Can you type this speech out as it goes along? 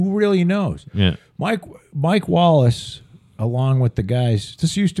really knows? Yeah. Mike Wallace, along with the guys,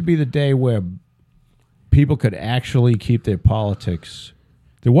 this used to be the day where people could actually keep their politics.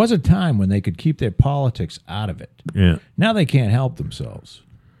 There was a time when they could keep their politics out of it. Yeah. Now they can't help themselves.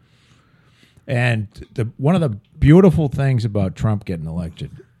 And one of the beautiful things about Trump getting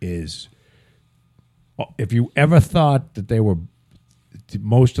elected is, if you ever thought that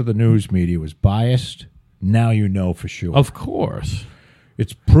most of the news media was biased, now you know for sure. Of course.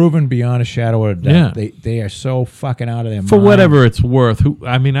 It's proven beyond a shadow of a doubt. Yeah. They are so fucking out of their For mind. whatever it's worth.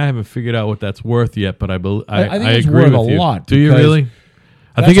 I haven't figured out what that's worth yet, but I think I it's agree worth with a you. lot. Do you because really?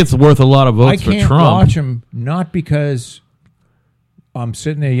 I think it's worth a lot of votes I for can't Trump. watch him, not because I'm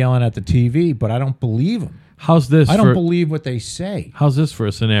sitting there yelling at the TV, but I don't believe him. How's this? I don't believe what they say. How's this for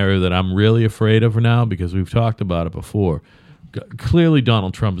a scenario that I'm really afraid of now, because we've talked about it before? Clearly,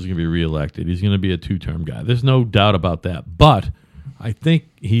 Donald Trump is going to be reelected. He's going to be a two-term guy. There's no doubt about that. But I think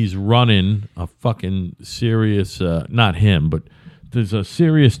he's running a fucking serious, not him, but there's a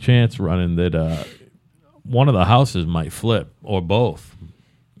serious chance running that one of the houses might flip, or both,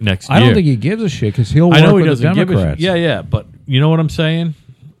 next year. I don't think he gives a shit because he'll work I know he with doesn't the give a Democrats. shit. Yeah, but you know what I'm saying?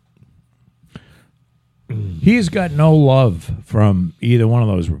 He's got no love from either one of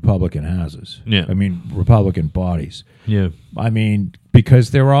those Republican houses. Yeah. I mean, Republican bodies. Yeah. I mean,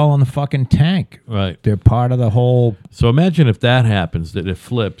 because they're all in the fucking tank. Right. They're part of the whole. So imagine if that happens, that it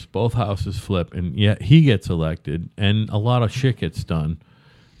flips, both houses flip, and yet he gets elected, and a lot of shit gets done,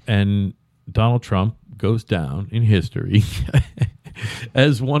 and Donald Trump goes down in history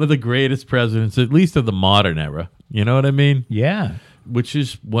as one of the greatest presidents, at least of the modern era. You know what I mean? Yeah. Which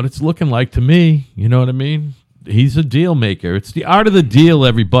is what it's looking like to me. You know what I mean? He's a deal maker. It's the art of the deal,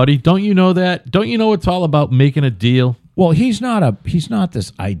 everybody. Don't you know that? Don't you know it's all about making a deal? Well, he's not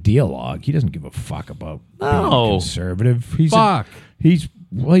this ideologue. He doesn't give a fuck about being conservative. He's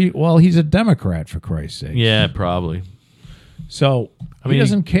he's a Democrat, for Christ's sake. Yeah, probably. So he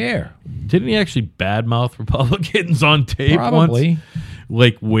doesn't care. Didn't he actually badmouth Republicans on tape Probably. once?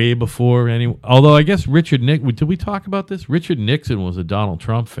 Like way before any. Although I guess did we talk about this? Richard Nixon was a Donald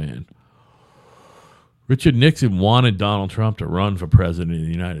Trump fan. Richard Nixon wanted Donald Trump to run for president of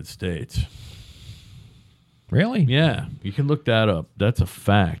the United States. Really? Yeah, you can look that up. That's a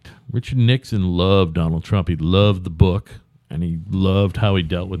fact. Richard Nixon loved Donald Trump. He loved the book, and he loved how he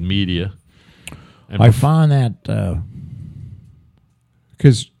dealt with media. And I found that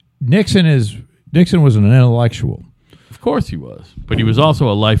because Nixon was an intellectual. Of course he was. But he was also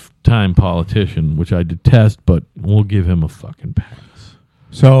a lifetime politician, which I detest, but we'll give him a fucking pass.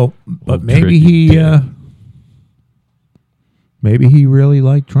 So, but Old maybe tricky he really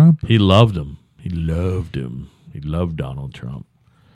liked Trump. He loved him. He loved him. He loved Donald Trump.